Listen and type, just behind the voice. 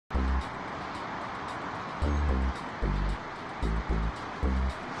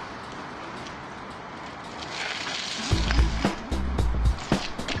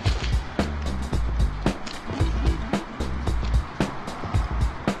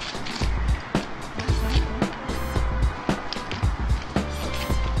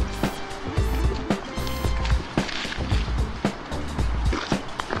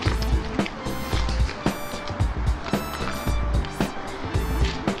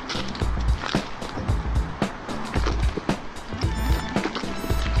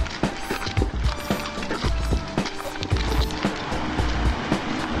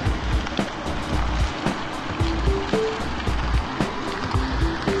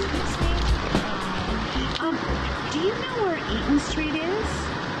Street is?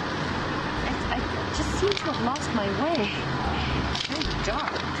 I just seem to have lost my way. It's very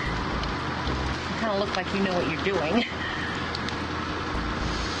dark. You kind of look like you know what you're doing.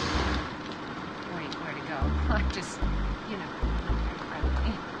 Where to go? I just, you know,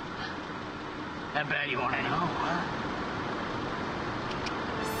 friendly. I bet you want to know, huh?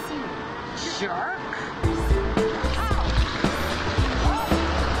 Shark?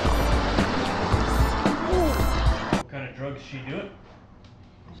 What kind of drugs is she doing?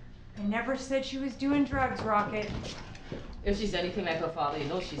 I never said she was doing drugs, Rocket. If she's anything like her father, you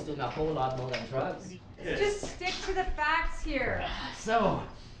know she's doing a whole lot more than drugs. Just stick to the facts here. So,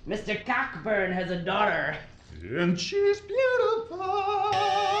 Mr. Cockburn has a daughter. And she's beautiful.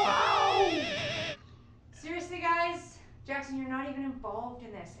 Ow! Seriously, guys? Jackson, you're not even involved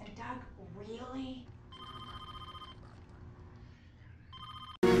in this. And Doug, really?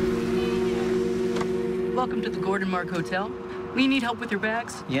 Welcome to the Gordon Mark Hotel. Will you need help with your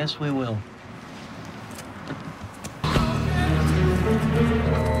bags? Yes, we will.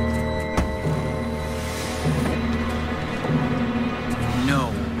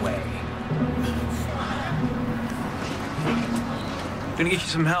 No way. I'm gonna get you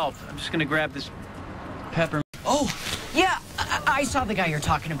some help. I'm just gonna grab this pepper. Oh, yeah, I saw the guy you're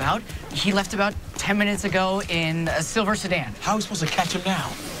talking about. He left about 10 minutes ago in a silver sedan. How are we supposed to catch him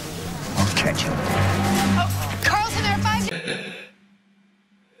now? I'll catch him. Oh, Carl's in there, 5.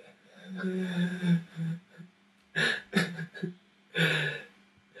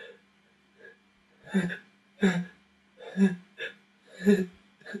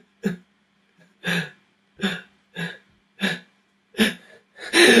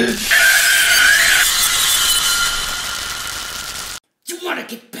 You want to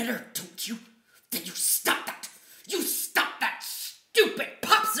get better, don't you? Then you stop that. You stop that stupid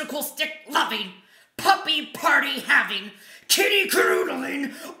popsicle stick loving, puppy party having, kitty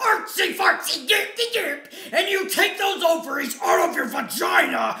canoodling, artsy fartsy yirpy yirp, and you take those ovaries out of your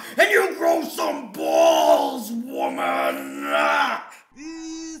vagina and you grow some balls, woman.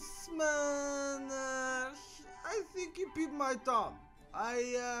 This man, I think he peeped my tongue.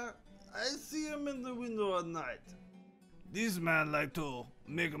 I see him in the window at night. This man like to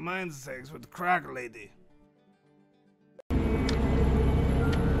make mind sex with crack lady.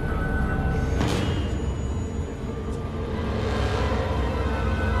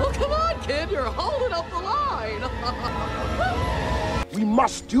 Well, come on, kid, you're holding up the line. We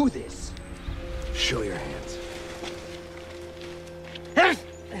must do this. Show your hands.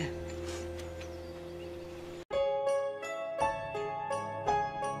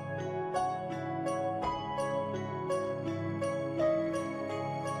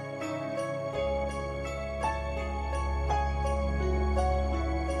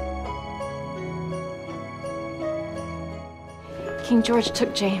 King George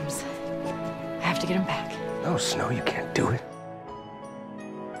took James. I have to get him back. No, Snow, you can't do it.